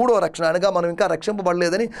 ఈ మూడవ రక్షణ అనగా మనం ఇంకా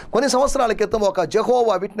రక్షింపబడలేదని కొన్ని సంవత్సరాల క్రితం ఒక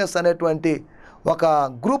జెహోవా విట్నెస్ అనేటువంటి ఒక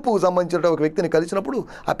గ్రూపుకు సంబంధించిన ఒక వ్యక్తిని కలిసినప్పుడు,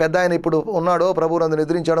 ఆ పెద్ద ఆయన ఇప్పుడు ఉన్నాడో ప్రభువునందు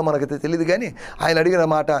నిద్రించాడో మనకైతే తెలియదు, కానీ ఆయన అడిగిన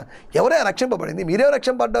మాట, ఎవరైనా రక్షింపబడింది, మీరే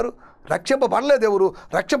రక్షింపబడ్డారు, రక్షింపబడలేదు ఎవరు,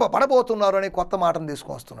 రక్షింపబడబోతున్నారు అని కొత్త మాటను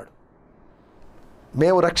తీసుకొస్తున్నాడు.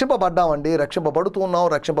 మేము రక్షింపబడ్డామండి, రక్షింపబడుతున్నాం,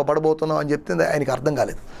 రక్షింపబడబోతున్నాం అని చెప్తుంది ఆయనకి అర్థం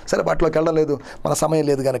కాలేదు. సరే, వాటిలోకి వెళ్ళడం లేదు, మన సమయం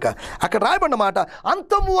లేదు కనుక. అక్కడ రాయబడిన మాట,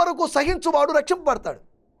 అంతము వరకు సహించువాడు రక్షింపబడతాడు.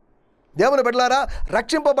 దేవుని బిడ్డలారా,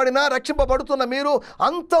 రక్షింపబడుతున్న మీరు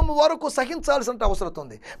అంతం వరకు సహించాల్సిన అవసరం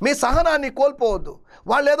ఉంది. మీ సహనాన్ని కోల్పోవద్దు.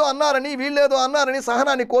 వాళ్ళేదో అన్నారని, వీళ్ళేదో అన్నారని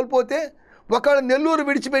సహనాన్ని కోల్పోతే, ఒకవేళ నెల్లూరు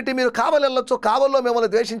విడిచిపెట్టి మీరు కావలి వెళ్ళొచ్చు, కావల్లో మిమ్మల్ని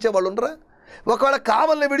ద్వేషించే వాళ్ళు ఉండరా? ఒకవేళ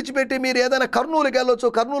కావల్ని విడిచిపెట్టి మీరు ఏదైనా కర్నూలుకి వెళ్ళొచ్చు,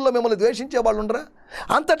 కర్నూలులో మిమ్మల్ని ద్వేషించే వాళ్ళు ఉండరా?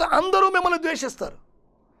 అంతటా అందరూ మిమ్మల్ని ద్వేషిస్తారు,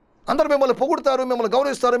 అందరూ మిమ్మల్ని పొగుడుతారు, మిమ్మల్ని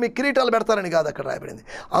గౌరవిస్తారు, మీ కిరీటాలు పెడతారని కాదు అక్కడ రాయబడింది.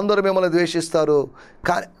 అందరూ మిమ్మల్ని ద్వేషిస్తారు.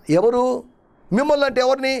 కానీ ఎవరు మిమ్మల్ని అంటే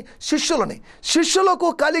ఎవరిని? శిష్యులని. శిష్యులకు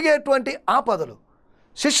కలిగేటువంటి ఆపదలు,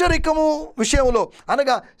 శిష్యరికము విషయంలో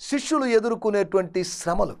అనగా శిష్యులు ఎదుర్కొనేటువంటి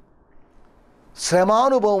శ్రమలు,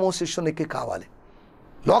 శ్రమానుభవము శిష్యునికి కావాలి.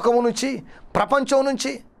 లోకము నుంచి, ప్రపంచం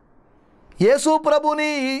నుంచి యేసు ప్రభుని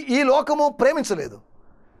ఈ లోకము ప్రేమించలేదు.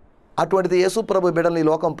 అటువంటిది యేసు ప్రభు బిడ్డల్ని ఈ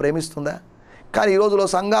లోకం ప్రేమిస్తుందా? కానీ ఈ రోజులో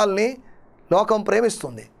సంఘాలని లోకం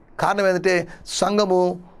ప్రేమిస్తుంది. కారణం ఏంటంటే సంఘము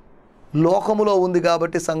లోకములో ఉంది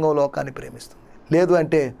కాబట్టి సంఘం లోకాన్ని ప్రేమిస్తుంది. లేదు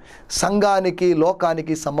అంటే సంఘానికి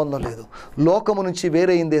లోకానికి సంబంధం లేదు, లోకము నుంచి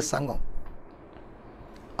వేరైందే సంఘం.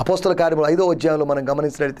 అపోస్తల కార్యములు 5వ అధ్యాయంలో మనం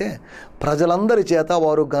గమనించినట్లయితే, ప్రజలందరి చేత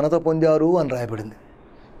వారు ఘనత పొందారు అని రాయబడింది.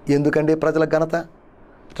 ఎందుకండి ప్రజల ఘనత?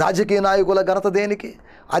 రాజకీయ నాయకుల ఘనత దేనికి?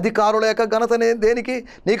 అధికారుల యొక్క ఘనత దేనికి?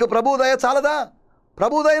 నీకు ప్రభు దయ చాలదా?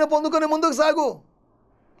 ప్రభు దయను పొందుకొని ముందుకు సాగు.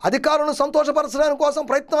 అధికారులను సంతోషపరచడానికి కోసం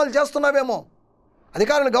ప్రయత్నాలు చేస్తున్నావేమో,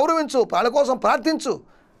 అధికారులను గౌరవించు, వాళ్ళ కోసం ప్రార్థించు.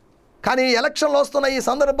 కానీ ఎలక్షన్లు వస్తున్న ఈ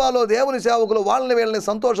సందర్భాల్లో దేవుని సేవకులు వాళ్ళని వీళ్ళని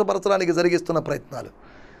సంతోషపరచడానికి జరిగిస్తున్న ప్రయత్నాలు.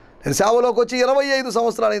 నేను సేవలోకి వచ్చి 25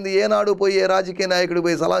 సంవత్సరాలైంది. ఏనాడు పోయి ఏ రాజకీయ నాయకుడికి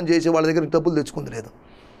పోయి సలాం చేసి వాళ్ళ దగ్గర డబ్బులు తెచ్చుకుంది లేదు.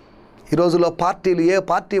 ఈ రోజుల్లో పార్టీలు, ఏ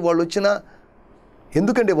పార్టీ వాళ్ళు వచ్చినా,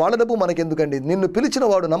 ఎందుకండి వాళ్ళ డబ్బు మనకెందుకండి? నిన్ను పిలిచిన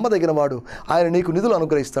వాడు నమ్మదగిన వాడు, ఆయన నీకు నిధులు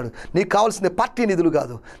అనుగ్రహిస్తాడు. నీకు కావాల్సింది పార్టీ నిధులు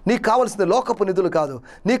కాదు, నీకు కావాల్సింది లోకపు నిధులు కాదు,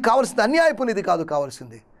 నీకు కావాల్సింది అన్యాయపు నిధి కాదు,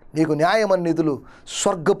 కావాల్సింది నీకు న్యాయమని నిధులు,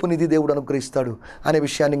 స్వర్గపు నిధి దేవుడు అనుగ్రహిస్తాడు అనే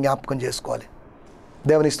విషయాన్ని జ్ఞాపకం చేసుకోవాలి.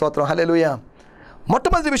 దేవుని స్తోత్రం, హల్లెలూయా.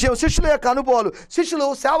 మొట్టమొదటి విషయం శిష్యుల యొక్క అనుభవాలు. శిష్యులు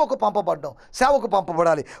సేవకు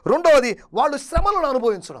పంపబడాలి. రెండవది వాళ్ళు శ్రమలను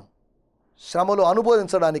అనుభవించడం. శ్రమలు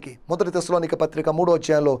అనుభవించడానికి 1 తెస్సలోనిక పత్రిక 3వ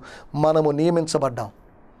అధ్యాయంలో మనము నియమించబడ్డాం.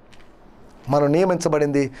 మనం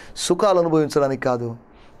నియమించబడింది సుఖాలు అనుభవించడానికి కాదు,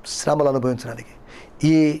 శ్రమలు అనుభవించడానికి.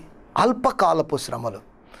 ఈ అల్పకాలపు శ్రమలు,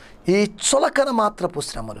 ఈ చులకన మాత్రపు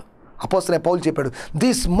శ్రమలు. అపోస్తలుడైన పౌలు చెప్పాడు,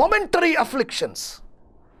 దీస్ మొమెంటరీ అఫ్లిక్షన్స్.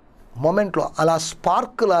 మొమెంట్లో అలా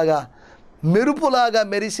స్పార్క్ లాగా, మెరుపులాగా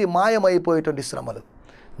మెరిసి మాయమైపోయేటువంటి శ్రమలు.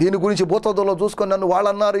 దీని గురించి భూతత్వంలో చూసుకొని నన్ను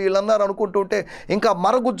వాళ్ళన్నారు వీళ్ళన్నారు అనుకుంటుంటే, ఇంకా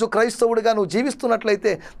మరగుజ్జు క్రైస్తవుడిగా నువ్వు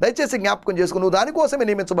జీవిస్తున్నట్లయితే దయచేసి జ్ఞాపకం చేసుకుని, నువ్వు దానికోసమే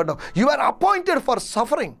నియమించబడ్డావు. You are appointed for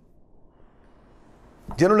suffering.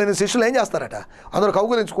 జనులైన శిష్యులు ఏం చేస్తారట? అందరూ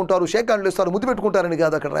కౌగులించుకుంటారు, షేకాండ్లు ఇస్తారు, ముద్దు పెట్టుకుంటారని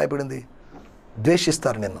కాదు అక్కడ రాయబడింది.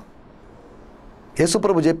 ద్వేషిస్తారు నిన్ను.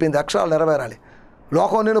 యేసుప్రభు చెప్పింది అక్షరాలు నెరవేరాలి.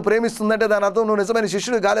 లోకం నిన్ను ప్రేమిస్తుందంటే దాని అర్థం నువ్వు నిజమైన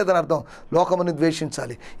శిష్యుడు కాలేదని అర్థం. లోకముని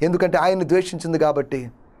ద్వేషించాలి. ఎందుకంటే ఆయన్ని ద్వేషించింది కాబట్టి,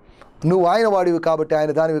 నువ్వు ఆయన వాడివి కాబట్టి,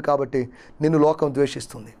 ఆయన దానివి కాబట్టి నిన్ను లోకం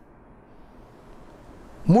ద్వేషిస్తుంది.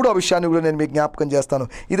 మూడో విషయాన్ని కూడా నేను మీకు జ్ఞాపకం చేస్తాను.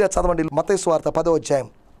 ఇదే చదవండి, మత్తయి సువార్త 10వ అధ్యాయం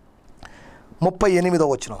 38వ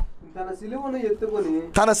వచనం. తన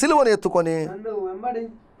సిలువను ఎత్తుకొని నన్ను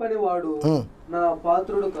వెంబడింపని వాడు నా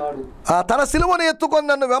పాత్రుడు కాడు. తన సిలువను ఎత్తుకొని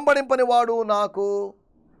నన్ను వెంబడింపని వాడు నాకు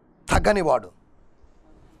తగ్గని వాడు.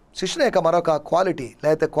 శిష్యుని యొక్క మరొక క్వాలిటీ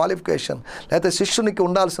లేకపోతే క్వాలిఫికేషన్ లేకపోతే శిష్యునికి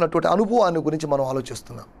ఉండాల్సినటువంటి అనుభవాన్ని గురించి మనం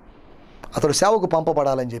ఆలోచిస్తున్నాం. అతడు సేవకు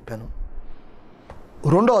పంపబడాలని చెప్పాను.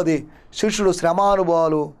 రెండవది శిష్యుడు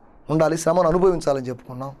శ్రమానుభవాలు ఉండాలి, శ్రమను అనుభవించాలని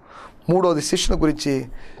చెప్పుకున్నాం. మూడవది శిష్యుని గురించి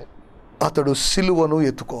అతడు సిలువను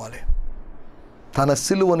ఎత్తుకోవాలి, తన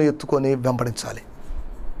సిలువను ఎత్తుకొని వెంబడించాలి.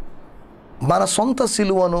 మన సొంత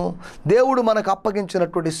సిలువను, దేవుడు మనకు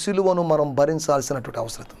అప్పగించినటువంటి సిలువను మనం భరించాల్సినటువంటి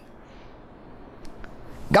అవసరం ఉంది.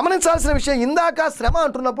 గమనించాల్సిన విషయం, ఇందాక శ్రమ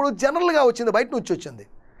అంటున్నప్పుడు జనరల్గా వచ్చింది, బయట నుంచి వచ్చింది.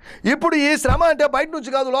 ఇప్పుడు ఈ శ్రమ అంటే బయట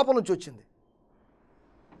నుంచి కాదు, లోపల నుంచి వచ్చింది.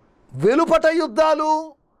 వెలుపట యుద్ధాలు,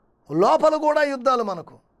 లోపల కూడా యుద్ధాలు.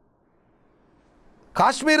 మనకు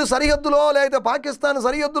కాశ్మీర్ సరిహద్దులో లేదా పాకిస్తాన్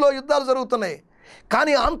సరిహద్దులో యుద్ధాలు జరుగుతున్నాయి.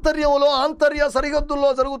 కానీ ఆంతర్య సరిహద్దుల్లో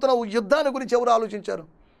జరుగుతున్న యుద్ధాన్ని గురించి ఎవరు ఆలోచించారు?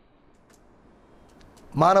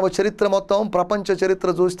 మానవ చరిత్ర మొత్తం, ప్రపంచ చరిత్ర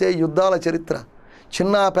చూస్తే యుద్ధాల చరిత్ర.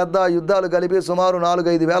 చిన్న పెద్ద యుద్ధాలు కలిపి సుమారు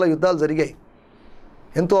 4-5 వేల యుద్ధాలు జరిగాయి.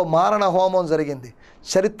 ఎంతో మారణ హోమం జరిగింది.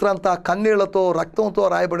 చరిత్ర అంతా కన్నీళ్లతో, రక్తంతో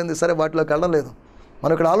రాయబడింది. సరే, వాటిలోకి వెళ్ళలేదు.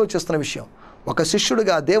 మనం ఇక్కడ ఆలోచిస్తున్న విషయం, ఒక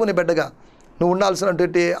శిష్యుడిగా, దేవుని బిడ్డగా నువ్వు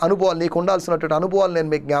ఉండాల్సినటువంటి అనుభవాలు, నీకు ఉండాల్సినటువంటి అనుభవాలు నేను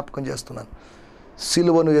మీకు జ్ఞాపకం చేస్తున్నాను.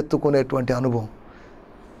 సిలువను ఎత్తుకునేటువంటి అనుభవం.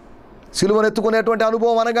 సిలువను ఎత్తుకునేటువంటి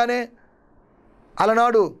అనుభవం అనగానే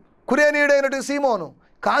అలనాడు కురేనీయుడైనటువంటి సీమోను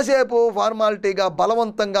కాసేపు ఫార్మాలిటీగా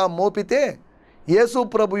బలవంతంగా మోపితే యేసు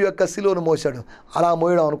ప్రభు యొక్క సిలువను మోసాడు. అలా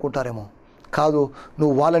మోయడం అనుకుంటారేమో. కాదు,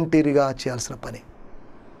 నువ్వు వాలంటీర్గా చేయాల్సిన పని.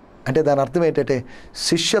 అంటే దాని అర్థం ఏంటంటే,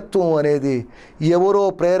 శిష్యత్వం అనేది ఎవరో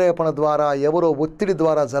ప్రేరేపణ ద్వారా, ఎవరో ఒత్తిడి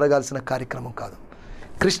ద్వారా జరగాల్సిన కార్యక్రమం కాదు.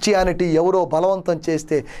 క్రిస్టియానిటీ ఎవరో బలవంతం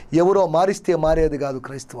చేస్తే, ఎవరో మారిస్తే మారేది కాదు.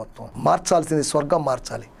 క్రైస్తవత్వం మార్చాల్సింది స్వర్గం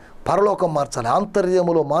మార్చాలి, పరలోకం మార్చాలి,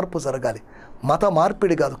 ఆంతర్యములో మార్పు జరగాలి. మత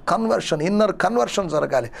మార్పిడి కాదు, కన్వర్షన్, ఇన్నర్ కన్వర్షన్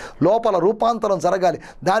జరగాలి, లోపల రూపాంతరం జరగాలి.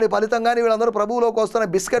 దాని ఫలితంగానే వీళ్ళందరూ ప్రభువులోకి వస్తున్న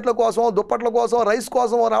బిస్కెట్ల కోసం, దుప్పట్ల కోసం, రైస్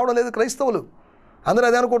కోసం రావడం లేదు క్రైస్తవులు. అందరూ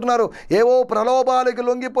అదే అనుకుంటున్నారు, ఏవో ప్రలోభాలకి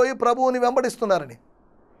లొంగిపోయి ప్రభువుని వెంబడిస్తున్నారని.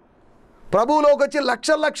 ప్రభువులోకి వచ్చి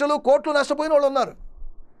లక్షలు కోట్లు నష్టపోయిన వాళ్ళు ఉన్నారు.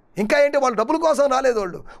 ఇంకా ఏంటి, వాళ్ళు డబ్బుల కోసం రాలేదు,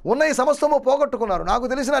 వాళ్ళు ఉన్న ఈ సమస్తము పోగొట్టుకున్నారు. నాకు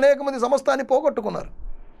తెలిసిన అనేక మంది సమస్తాన్ని పోగొట్టుకున్నారు,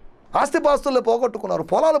 ఆస్తిపాస్తుల్లో పోగొట్టుకున్నారు,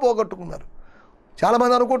 పొలాలు పోగొట్టుకున్నారు.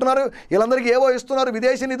 చాలామంది అనుకుంటున్నారు వీళ్ళందరికీ ఏవో ఇస్తున్నారు,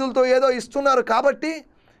 విదేశీ నిధులతో ఏదో ఇస్తున్నారు కాబట్టి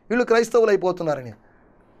వీళ్ళు క్రైస్తవులు అయిపోతున్నారని.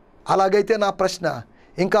 అలాగైతే నా ప్రశ్న,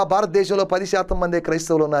 ఇంకా భారతదేశంలో 10% మంది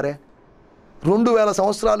క్రైస్తవులు ఉన్నారే? 2000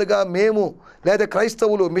 సంవత్సరాలుగా మేము లేదా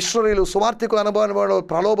క్రైస్తవులు, మిషనరీలు, సువార్థికులు అనుభవం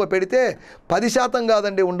ప్రలోభ పెడితే 10%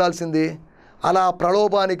 కాదండి ఉండాల్సింది. అలా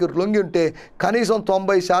ప్రలోభానికి లొంగి ఉంటే కనీసం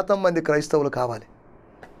 90% మంది క్రైస్తవులు కావాలి.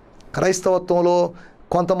 క్రైస్తవత్వంలో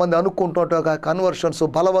కొంతమంది అనుకుంటుంటే కన్వర్షన్స్,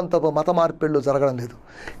 బలవంతపు మత మార్పిళ్ళు జరగడం లేదు.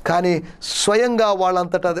 కానీ స్వయంగా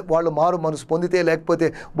వాళ్ళంతటా వాళ్ళు మారు మనసు పొందితే, లేకపోతే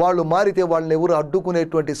వాళ్ళు మారితే వాళ్ళని ఎవరు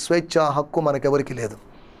అడ్డుకునేటువంటి స్వేచ్ఛ, హక్కు మనకెవరికి లేదు.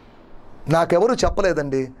 నాకెవరు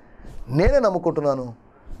చెప్పలేదండి, నేనే నమ్ముకుంటున్నాను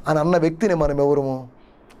అని అన్న వ్యక్తిని మనం ఎవరము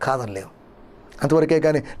కాదనలేము. అంతవరకే.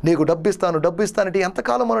 కానీ నీకు డబ్బిస్తానంటే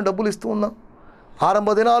ఎంతకాలం మనం డబ్బులు ఇస్తూ ఉన్నాం? ఆరంభ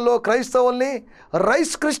దినాల్లో క్రైస్తవుల్ని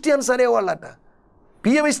రైస్ క్రిస్టియన్స్ అనేవాళ్ళట.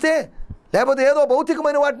 బియ్యం ఇస్తే, లేకపోతే ఏదో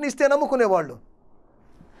భౌతికమైన వాటిని ఇస్తే నమ్ముకునేవాళ్ళు.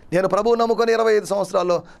 నేను ప్రభువు నమ్ముకొని 25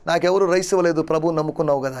 సంవత్సరాల్లో నాకెవరు రైస్ ఇవ్వలేదు, ప్రభువు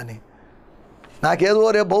నమ్ముకున్నావు కదా అని. నాకేదో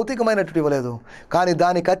రేపు భౌతికమైనట్టు ఇవ్వలేదు, కానీ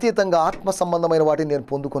దానికి అతీతంగా ఆత్మ సంబంధమైన వాటిని నేను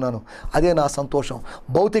పొందుకున్నాను. అదే నా సంతోషం.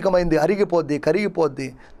 భౌతికమైనది అరిగిపోద్ది, కరిగిపోద్ది,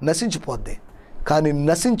 నశించిపోద్ది. కానీ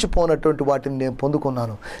నశించిపోనటువంటి వాటిని నేను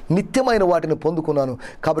పొందుకున్నాను, నిత్యమైన వాటిని పొందుకున్నాను.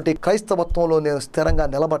 కాబట్టి క్రైస్తవత్వంలో నేను స్థిరంగా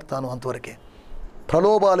నిలబడతాను. అంతవరకే.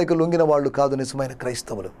 ప్రలోభాలకు లొంగిన వాళ్ళు కాదు నిజమైన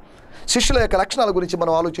క్రైస్తవులు. శిష్యుల యొక్క లక్షణాల గురించి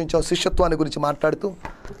మనం ఆలోచించాం. శిష్యత్వాన్ని గురించి మాట్లాడుతూ,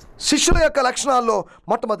 శిష్యుల యొక్క లక్షణాల్లో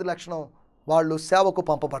మొట్టమొదటి లక్షణం, వాళ్ళు సేవకు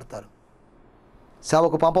పంపబడతారు.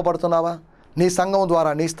 సేవకు పంపబడుతున్నావా? నీ సంఘం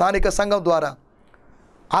ద్వారా, నీ స్థానిక సంఘం ద్వారా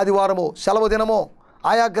ఆదివారము, సెలవు దినమో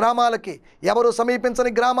ఆయా గ్రామాలకి, ఎవరు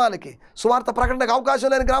సమీపించని గ్రామాలకి, సువార్త ప్రకటనకు అవకాశం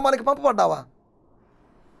లేని గ్రామాలకి పంపబడ్డావా?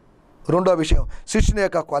 రెండో విషయం, శిష్యుని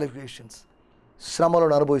యొక్క క్వాలిఫికేషన్స్.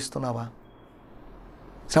 శ్రమలను అనుభవిస్తున్నావా?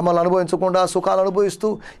 శ్రమలు అనుభవించకుండా సుఖాలు అనుభవిస్తూ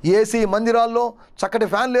ఏసీ మందిరాల్లో చక్కటి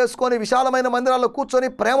ఫ్యాన్లు వేసుకొని విశాలమైన మందిరాల్లో కూర్చొని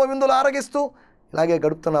ప్రేమ విందులు ఆరగిస్తూ ఇలాగే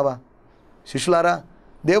గడుపుతున్నావా? శిష్యులారా,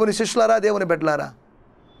 దేవుని శిష్యులారా, దేవుని బిడ్డలారా,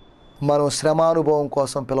 మనం శ్రమానుభవం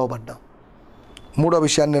కోసం పిలువబడ్డాం. మూడో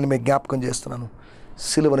విషయాన్ని నేను మీకు జ్ఞాపకం చేస్తున్నాను,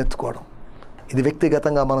 సిలువనెత్తుకోవడం. ఇది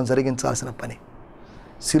వ్యక్తిగతంగా మనం జరిగించాల్సిన పని.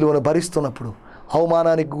 సిలువను భరిస్తున్నప్పుడు,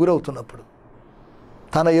 అవమానానికి గురవుతున్నప్పుడు,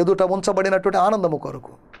 తన ఎదుట ఉంచబడినటువంటి ఆనందము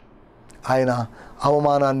కొరకు ఆయన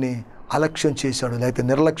అవమానాన్ని అలక్ష్యం చేశాడు, లేకపోతే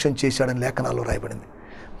నిర్లక్ష్యం చేశాడని లేఖనాల్లో రాయబడింది.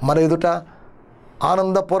 మన ఎదుట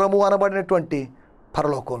ఆనందపురము అనబడినటువంటి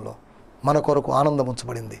పరలోకంలో మన కొరకు ఆనందం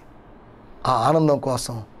ఉంచబడింది. ఆ ఆనందం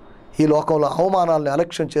కోసం ఈ లోకంలో అవమానాలను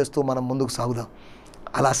అలక్ష్యం చేస్తూ మనం ముందుకు సాగుదాం.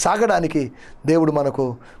 అలా సాగడానికి దేవుడు మనకు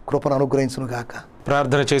కృపను అనుగ్రహించునుగాక.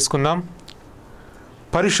 ప్రార్థన చేసుకుందాం.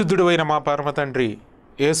 పరిశుద్ధుడు అయిన మా పరమ తండ్రి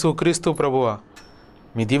యేసు క్రీస్తు ప్రభువా,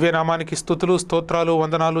 మీ దివ్యనామానికి స్తుతులు, స్తోత్రాలు,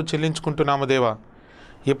 వందనాలు చెల్లించుకుంటున్నాము దేవా.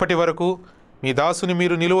 ఇప్పటి వరకు మీ దాసుని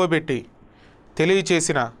మీరు నిలువబెట్టి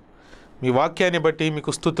తెలియచేసిన మీ వాక్యాన్ని బట్టి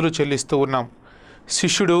మీకు స్తుతులు చెల్లిస్తూ ఉన్నాం.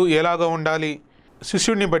 శిష్యుడు ఎలాగా ఉండాలి,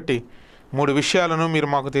 శిష్యుడిని బట్టి 3 విషయాలను మీరు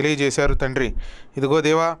మాకు తెలియజేశారు తండ్రి. ఇదిగో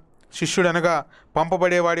దేవా, శిష్యుడనగా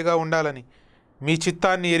పంపబడేవాడిగా ఉండాలని, మీ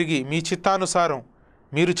చిత్తాన్ని ఎరిగి మీ చిత్తానుసారం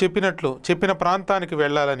మీరు చెప్పిన ప్రాంతానికి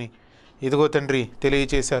వెళ్ళాలని ఇదిగో తండ్రి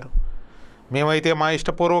తెలియజేశారు. మేమైతే మా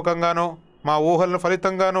ఇష్టపూర్వకంగానో మా ఊహల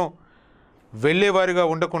ఫలితంగానో వెళ్ళేవారిగా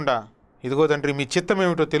ఉండకుండా ఇదిగో తండ్రి మీ చిత్తం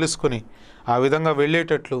ఏమిటో తెలుసుకొని ఆ విధంగా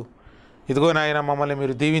వెళ్ళేటట్లు ఇదిగో నాయన మమ్మల్ని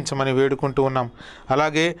మీరు దీవించమని వేడుకుంటూ ఉన్నాం.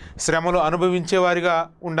 అలాగే శ్రమలు అనుభవించేవారిగా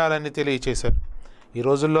ఉండాలని తెలియచేశారు. ఈ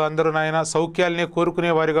రోజుల్లో అందరూ నాయన సౌఖ్యాలనే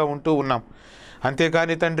కోరుకునేవారిగా ఉంటూ ఉన్నాం.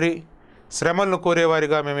 అంతేకాని తండ్రి శ్రమలను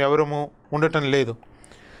కోరేవారిగా మేము ఎవరము ఉండటం లేదు.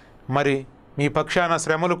 మరి మీ పక్షాన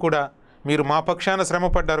శ్రమలు కూడా మీరు మా పక్షాన శ్రమ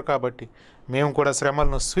పడ్డారు కాబట్టి మేము కూడా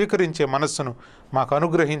శ్రమలను స్వీకరించే మనస్సును మాకు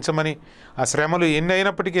అనుగ్రహించమని, ఆ శ్రమలు ఎన్ని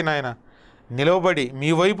అయినప్పటికీ నాయన నిలవబడి మీ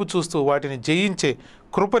వైపు చూస్తూ వాటిని జయించే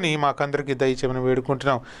కృపని మాకందరికీ దయచేయమని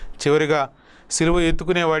వేడుకుంటున్నాం. చివరిగా సిలువ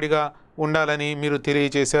ఎత్తుకునేవాడిగా ఉండాలని మీరు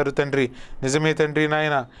తెలియచేశారు తండ్రి. నిజమే తండ్రి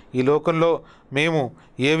నాయన, ఈ లోకంలో మేము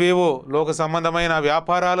ఏవేవో లోక సంబంధమైన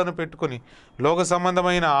వ్యాపారాలను పెట్టుకొని లోక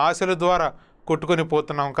సంబంధమైన ఆశల ద్వారా కొట్టుకొని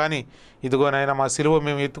పోతున్నాం. కానీ ఇదిగో నాయన మా సిలువ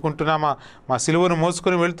మేము ఎత్తుకుంటున్నామా, మా సిలువను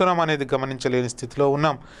మోసుకొని వెళ్తున్నామా అనేది గమనించలేని స్థితిలో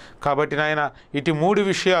ఉన్నాం. కాబట్టి నాయన ఇటు 3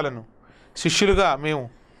 విషయాలను శిష్యులుగా మేము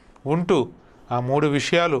ఉంటూ ఆ 3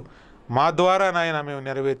 విషయాలు మా ద్వారా నాయన మేము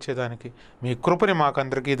నెరవేర్చేదానికి మీ కృపని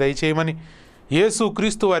మాకందరికీ దయచేయమని యేసు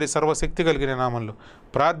క్రీస్తు వారి సర్వశక్తి కలిగిన నామంలో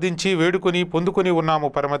ప్రార్థించి వేడుకొని పొందుకొని ఉన్నాము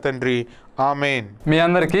పరమ తండ్రి. ఆమెన్. మీ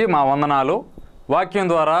అందరికీ మా వందనాలు. వాక్యం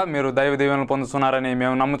ద్వారా మీరు దైవ దీవెనలు పొందుతున్నారని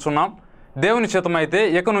మేము నమ్ముచున్నాం. దేవుని చిత్తమైతే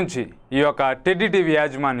ఇక నుంచి ఈ యొక్క టెడ్డీ టీవీ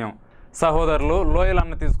యాజమాన్యం సహోదరులు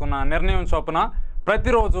లోయలన్న తీసుకున్న నిర్ణయం చొప్పున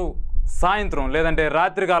ప్రతిరోజు సాయంత్రం లేదంటే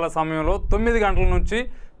రాత్రికాల సమయంలో 9 గంటల నుంచి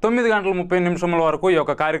 9:30 వరకు ఈ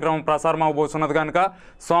యొక్క కార్యక్రమం ప్రసారం అవబోతున్నది కనుక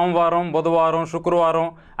సోమవారం, బుధవారం, శుక్రవారం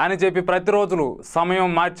అని చెప్పి ప్రతిరోజులు సమయం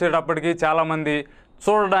మార్చేటప్పటికి చాలామంది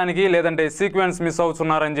చూడడానికి లేదంటే సీక్వెన్స్ మిస్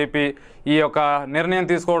అవుతున్నారని చెప్పి ఈ యొక్క నిర్ణయం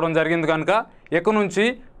తీసుకోవడం జరిగింది. కనుక ఇక నుంచి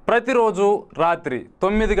ప్రతిరోజు రాత్రి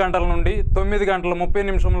 9 గంటల నుండి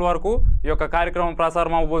 9:30 వరకు ఈ యొక్క కార్యక్రమం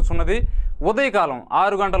ప్రసారం అవబోతున్నది. ఉదయకాలం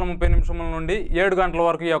 6:30 నుండి 7 గంటల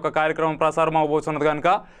వరకు ఈ యొక్క కార్యక్రమం ప్రసారం అవబోతున్నది కనుక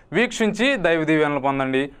వీక్షించి దైవ దీవెనలు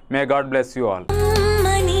పొందండి. May God bless you all.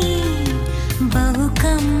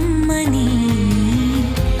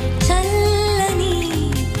 చల్లని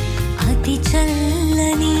అతి చల్లని